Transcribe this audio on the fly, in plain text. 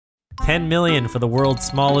10 million for the world's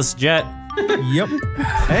smallest jet. Yep.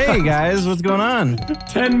 Hey guys, what's going on?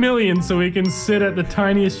 10 million so we can sit at the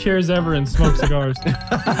tiniest chairs ever and smoke cigars.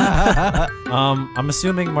 I'm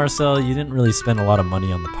assuming, Marcel, you didn't really spend a lot of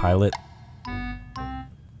money on the pilot.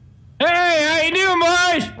 Hey, how you doing,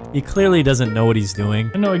 boys? He clearly doesn't know what he's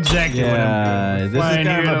doing. I know exactly what I'm doing. This is Flying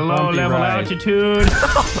kind here of at a a low bumpy level ride. altitude.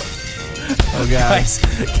 Oh god.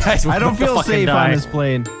 Guys, I don't feel safe on this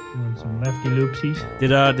plane. Some lefty loopsies.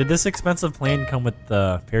 Did this expensive plane come with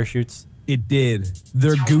parachutes? It did.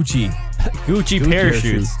 They're Gucci. Gucci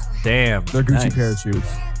parachutes. Damn. They're Gucci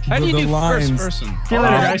parachutes. How do you do lines. first person? See you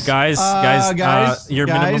later, guys. Guys, your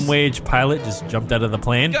minimum wage pilot just jumped out of the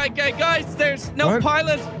plane. Guys, there's no What?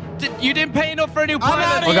 pilot. You didn't pay enough for a new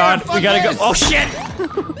pilot. Oh god, we gotta go. Oh shit!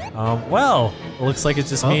 Well, it looks like it's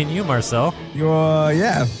just me and you, Marcel.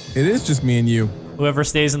 Yeah, it is just me and you. Whoever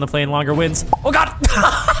stays in the plane longer wins. Oh god!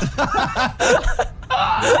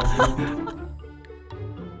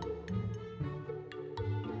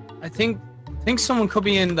 I think someone could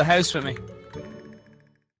be in the house with me.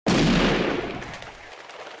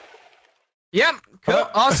 Yep, cool,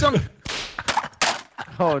 awesome.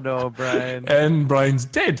 Oh no, Brian. And Brian's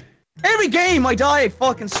dead. Every game I die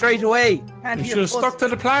fucking straight away. You should have stuck to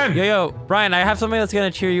the plan. Yo, Brian, I have something that's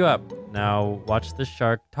gonna cheer you up. Now, watch the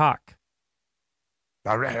shark talk.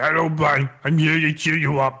 Hello, Brian. I'm here to cheer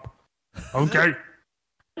you up. Okay?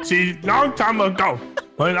 See, long time ago,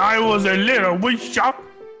 when I was a little wee shark,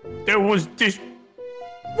 there was this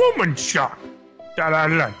woman shark that I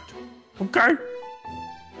liked. Okay?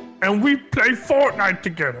 And we played Fortnite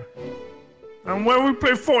together. And when we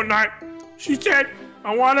played Fortnite, she said,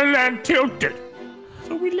 I want to land tilted.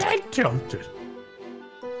 So we land tilted.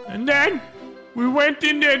 And then we went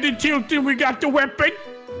in there to tilted, we got the weapon,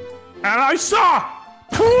 and I saw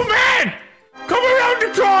 2 men come around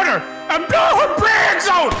the corner and blow her brains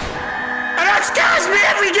out. And that scares me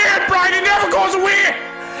every game, Brian. It never goes away.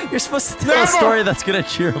 You're supposed to tell a story that's gonna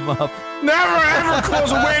cheer him up. Never ever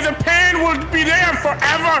goes away. The pain will be there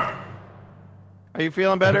forever. Are you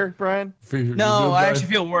feeling better, Brian? No, I actually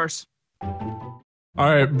feel worse. All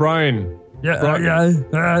right, Brian.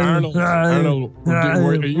 Arnold, are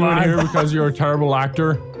you in here because you're a terrible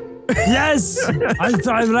actor? Yes!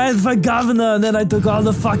 I ran for governor and then I took all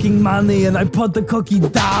the fucking money and I put the cookie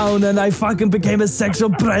down and I fucking became a sexual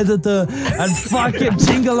predator and fucking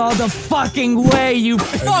jingle all the fucking way, you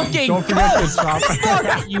fucking Don't forget this, Top.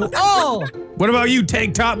 fuck you all! What about you,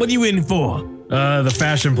 Tank Top? What are you in for? The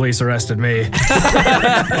fashion police arrested me.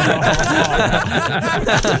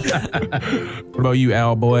 What about you,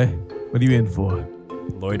 Owl Boy? What are you in for?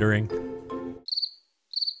 Loitering.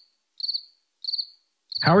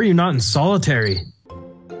 How are you not in solitary?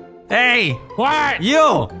 Hey! What?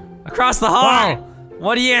 You! Across the hall!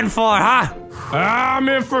 What are you in for, huh? I'm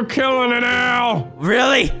in for killing an owl.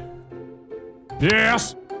 Really?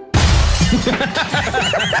 Yes.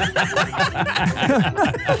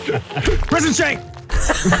 Prison shake!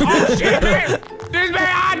 Oh shit, man. Man,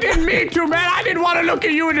 I didn't mean to, man. I didn't want to look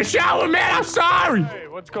at you in the shower, man. I'm sorry. Hey,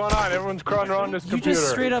 what's going on? Everyone's crawling around this computer. You just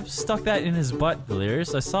straight up stuck that in his butt,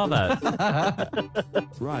 Delirious. I saw that.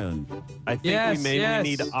 Ryan. I think we maybe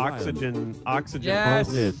need oxygen. Oxygen. Yes.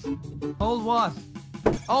 Hold this. Hold what?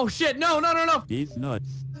 Oh shit! No! He's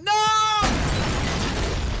nuts. No!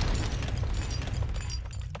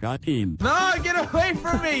 Got him. No! Get away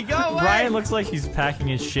from me! Go away! Brian looks like he's packing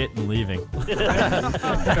his shit and leaving. Enough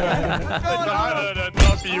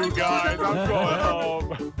of you guys. I'm going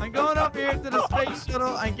home. I'm going up here to the space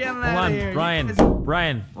shuttle. I'm getting Hold out on, of here.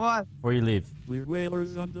 Brian, What? Before you leave. We're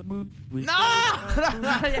whalers on the moon. We No!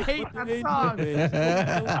 I hate that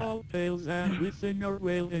song. and we sing our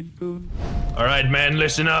whale in tune. All right, man,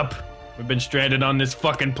 listen up. We've been stranded on this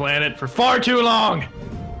fucking planet for far too long.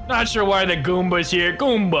 Not sure why the Goomba's here.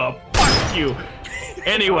 Goomba, fuck you.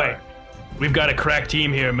 Anyway, we've got a crack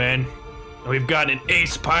team here, man. And we've got an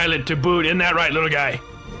ace pilot to boot. Isn't that right, little guy?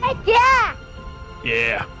 Yeah.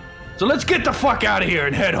 Yeah. So let's get the fuck out of here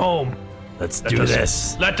and head home. Let's do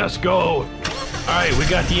this. Let us go. All right, we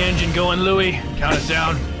got the engine going, Louie. Count us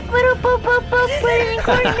down. Boop, boop, boop, boop, put it in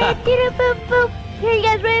coordinates. Boop, boop. Here, you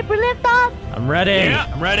guys ready for liftoff? I'm ready.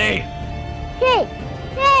 Yeah, I'm ready. Okay.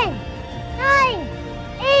 10, 9,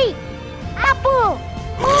 8, apple,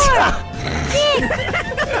 4, 6, 2,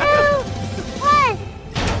 1.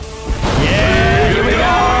 Yeah, here we go.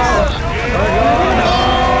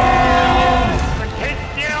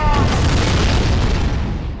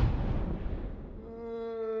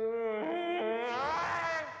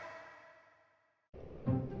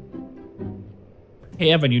 Hey,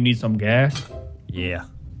 Evan, you need some gas? Yeah.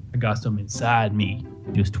 I got some inside me.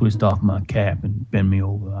 Just twist off my cap and bend me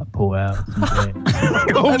over. I pour out some gas.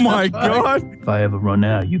 Oh my god. If I ever run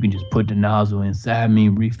out, you can just put the nozzle inside me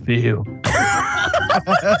and refill.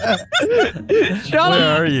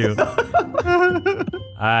 Where are you?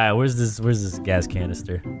 Alright, where's this gas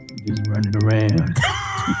canister? Just running around.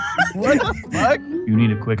 What the fuck? You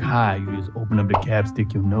need a quick high. You just open up the cap,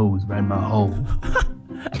 stick your nose right in my hole.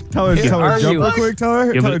 Tell her jump you? real quick. Tell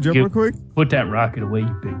her jump real quick. Put that rocket away,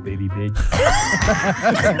 you big baby bitch.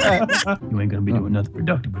 You ain't gonna be doing nothing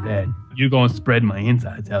productive with that. You're gonna spread my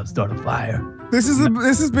insides out, start a fire. This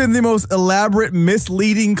has been the most elaborate,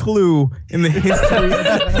 misleading clue in the history.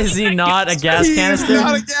 Is he not a gas canister? He's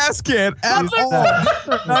not a gas can at all.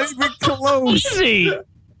 Not even close. Easy.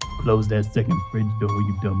 Close that second fridge door,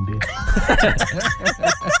 you dumb bitch.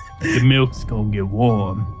 The milk's gonna get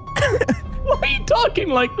warm. Why are you talking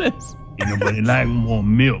like this? Ain't nobody like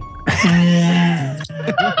warm milk.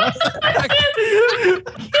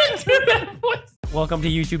 Welcome to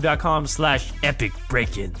youtube.com/epic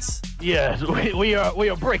break-ins. Yes, we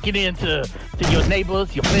are breaking into your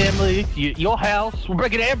neighbors, your family, your house. We're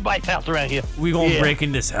breaking into everybody's house around here. We gonna break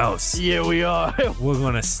in this house. Yeah, we are. We're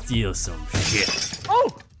gonna steal some shit.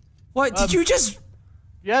 Oh! What? Did you just?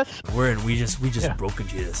 Yes? We just broke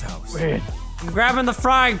into this house. Wait. I'm grabbing the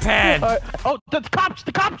frying pan. Oh, the cops!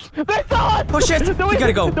 They saw us! Oh shit! We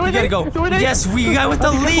gotta go. We gotta go. Yes, we got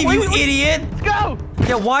to leave, you idiot. Let's go!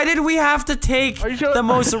 Yeah, why did we have to take the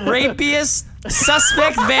most rapiest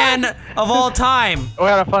suspect van of all time? We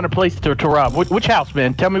gotta find a place to rob. Which house,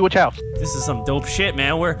 man? Tell me which house. This is some dope shit,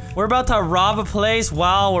 man. We're about to rob a place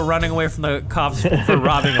while we're running away from the cops for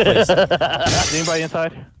robbing a place. Is anybody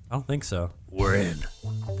inside? I don't think so. We're in.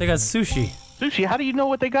 They got sushi. Sushi? How do you know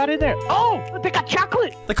what they got in there? Oh, they got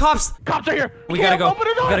chocolate. The cops. Cops are here. We gotta go. Open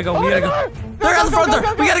the door. We gotta go. Open We gotta the go. door. They're at the front door.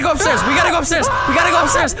 We gotta go upstairs. We gotta go upstairs. We gotta go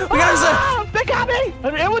upstairs. We gotta go upstairs. They got me.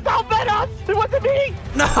 It was all Vanoss. It wasn't me.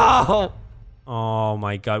 No. Oh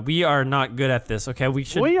my god. We are not good at this. Okay, we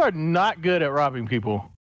should. We are not good at robbing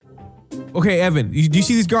people. Okay, Evan, do you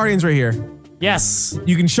see these guardians right here? Yes.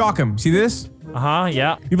 You can shock them. See this?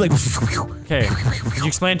 Yeah. You'd be like, Okay. Could you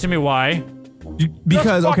explain to me why?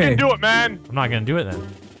 because Just fucking okay. do it, man. I'm not gonna do it then.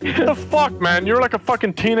 The fuck, man? You're like a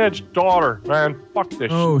fucking teenage daughter, man. Fuck this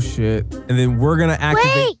shit. Oh shit! And then we're gonna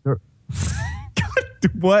activate.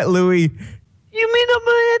 What, Louis? You mean I'm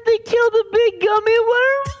gonna have to kill the big gummy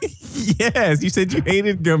worm? Yes, you said you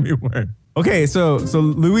hated gummy worm. Okay, so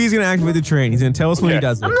Louis is gonna activate the train. He's gonna tell us when he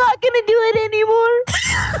does it. I'm not gonna do it anymore.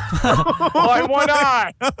 Why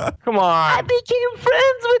not? Come I on. became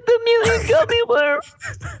friends with the mutant gummy worm.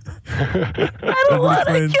 I don't want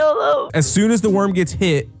to kill them. As soon as the worm gets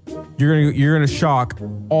hit, you're gonna shock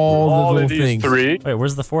all the little these things. three. Wait,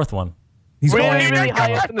 where's the fourth one? He's We all didn't even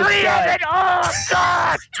get the three of it. Oh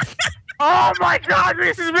god. Oh my god,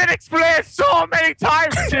 this has been explained so many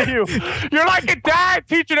times to you. You're like a dad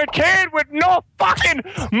teaching a kid with no fucking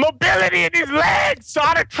mobility in his legs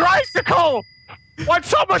on a tricycle when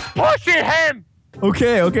someone's pushing him.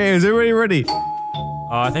 Okay, is everybody ready?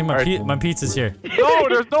 I think my pizza's here. No,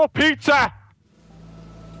 there's no pizza.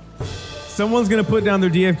 Someone's gonna put down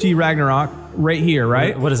their DFG Ragnarok right here,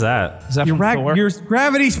 right? What is that? Is that your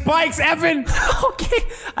gravity spikes, Evan. Okay,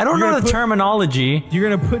 I don't know the terminology. You're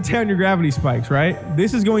gonna put down your gravity spikes, right?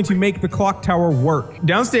 This is going to make the clock tower work.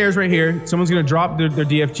 Downstairs, right here, someone's gonna drop their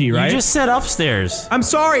DFG, right? You just said upstairs. I'm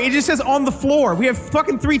sorry, it just says on the floor. We have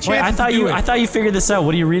fucking 3 chances. Wait, I thought you figured this out.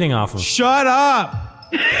 What are you reading off of? Shut up.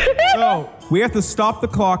 So we have to stop the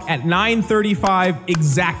clock at 9:35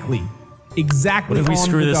 exactly. Exactly. What if we on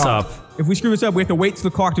screw the this dot. up? If we screw this up, we have to wait for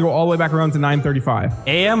the clock to go all the way back around to 9:35.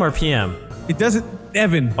 AM or PM? It doesn't,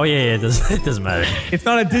 Evan. Oh yeah, it doesn't matter. It's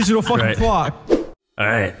not a digital fucking clock. All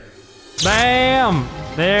right. Bam!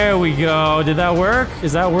 There we go. Did that work?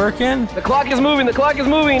 Is that working? The clock is moving. The clock is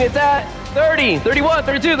moving. It's at 30, 31,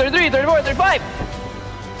 32, 33, 34, 35.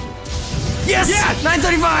 Yes!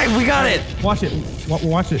 9:35. We got it. Watch it.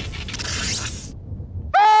 Watch it.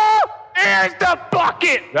 Here's the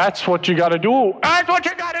bucket. That's what you gotta do. That's what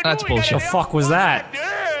you gotta do. That's bullshit. The fuck was that?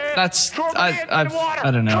 That's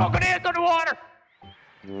I don't know.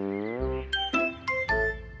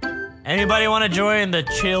 Anybody want to join the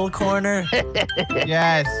chill corner?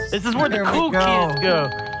 Yes. This is where the cool kids go.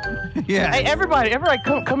 Yeah. Hey, everybody,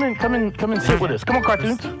 come in, sit with us. Come on,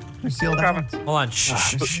 cartoons. We're sealed up. Hold on.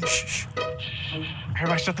 Shh.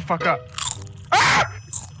 Everybody shut the fuck up. Ah!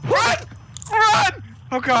 Run!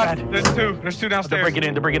 Oh god, there's two downstairs.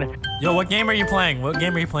 They're breaking in. Yo, what game are you playing? What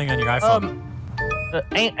game are you playing on your iPhone?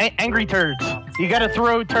 Angry turds. You gotta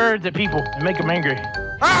throw turds at people and make them angry.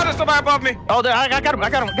 Ah, there's somebody above me. Oh, there, I got him.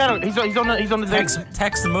 He's on the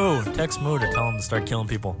Text Moo to tell him to start killing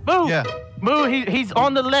people. Moo. Yeah. Moo, he's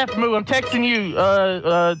on the left, Moo. I'm texting you.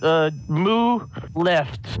 Moo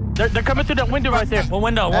left. They're coming through that window right there. What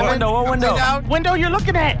window? What window? Window you're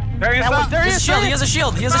looking at. There he is. There he is. He has a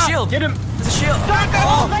shield. He has a shield. Get him. He has a shield.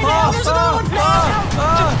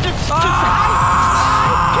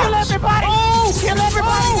 Kill everybody. Kill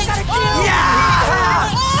everybody. They got a shield. Yeah!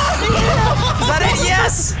 Is that it?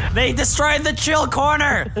 Yes! They destroyed the chill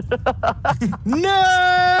corner.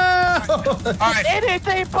 No! Alright.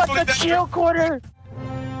 Anything but the chill corner.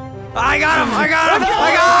 I got him!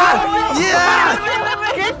 Yeah!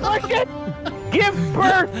 Get Give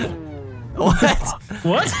birth. What?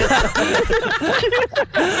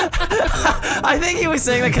 I think he was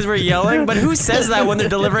saying that because we're yelling, but who says that when they're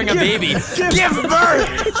delivering a baby? Give birth!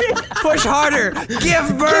 Push harder!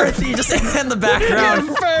 Give birth! You just in the background.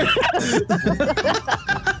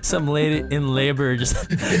 Some lady in labor just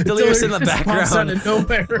delivers in the background.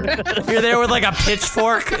 You're there with like a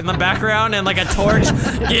pitchfork in the background and like a torch.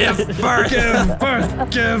 Give birth! Give birth!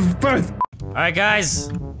 Give birth! Alright guys,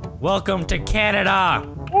 welcome to Canada!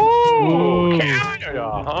 Ooh, Canada,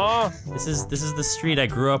 huh? This is the street I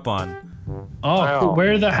grew up on. Oh, wow.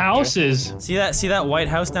 Where are the houses? See that white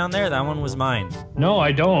house down there? That one was mine. No,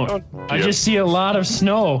 I don't. I just see a lot of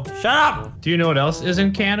snow. Shut up! Do you know what else is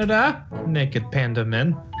in Canada? Naked panda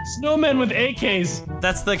men. Snowmen with AKs.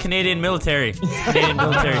 That's the Canadian military. Canadian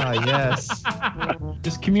military. Ah, yes.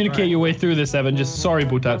 Just communicate your way through this, Evan. Just sorry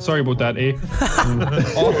about that, eh?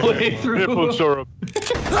 All the way through. Maple syrup.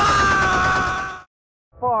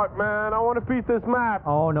 Fuck, man, I want to beat this map.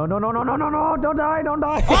 Oh, no, don't die.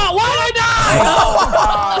 Oh, why did I die?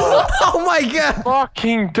 Oh my god.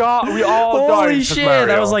 Fucking die. We all died. Holy shit,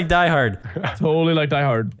 that was like Die Hard. Totally like Die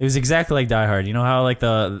Hard. It was exactly like Die Hard. You know how like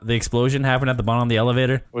the explosion happened at the bottom of the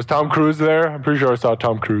elevator? Was Tom Cruise there? I'm pretty sure I saw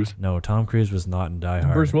Tom Cruise. No, Tom Cruise was not in Die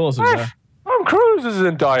Hard. Bruce Willis is there. Tom Cruise is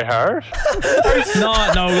in Die Hard. No,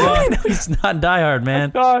 he's not in Die Hard,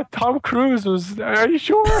 man. Tom Cruise was. Are you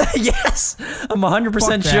sure? Yes, I'm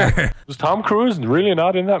 100% sure. Was Tom Cruise really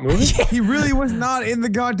not in that movie? He really was not in the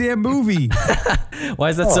goddamn movie. Why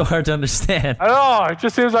is that so hard to understand? I don't know. It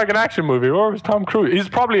just seems like an action movie. Where was Tom Cruise? He's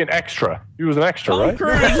probably an extra. He was an extra, right? Tom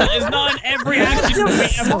Cruise is not in every action movie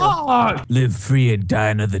ever. Live Free and Die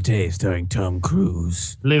Another Day starring Tom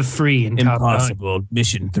Cruise. Live Free in Top Gun. Impossible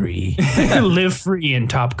Mission 3. Live Free in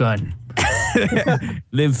Top Gun.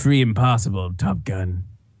 Live Free Impossible Top Gun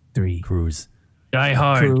 3. Cruise. Die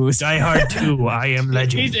Hard. Cruise. Die Hard 2. I Am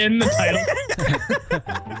Legend. He's in the title.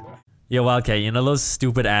 Yo, Wildcat, you know those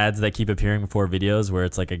stupid ads that keep appearing before videos where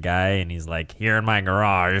it's like a guy and he's like, here in my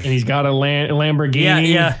garage. And he's got a Lamborghini.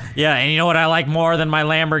 Yeah. And you know what I like more than my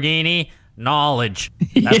Lamborghini? Knowledge.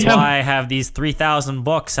 That's why I have these 3,000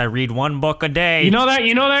 books. I read one book a day. You know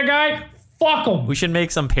that guy? Fuck him. We should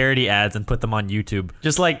make some parody ads and put them on YouTube.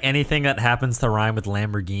 Just like anything that happens to rhyme with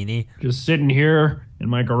Lamborghini. Just sitting here in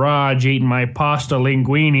my garage eating my pasta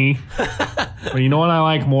linguine. But you know what I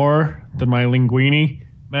like more than my linguine?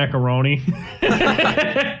 Macaroni.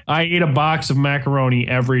 I eat a box of macaroni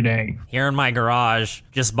every day. Here in my garage,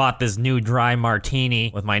 just bought this new dry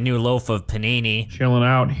martini with my new loaf of panini. Chilling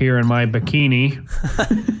out here in my bikini.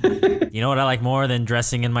 You know what I like more than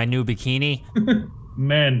dressing in my new bikini?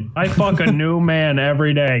 Men. I fuck a new man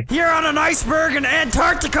every day. Here on an iceberg in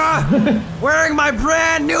Antarctica, wearing my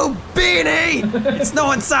brand new beanie. It's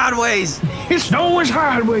snowing sideways. It's snowing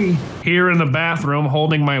sideways. Here in the bathroom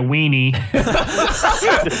holding my weenie.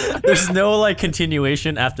 There's no like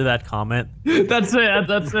continuation after that comment. That's it.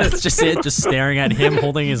 It's just staring at him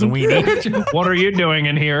holding his weenie. What are you doing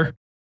in here?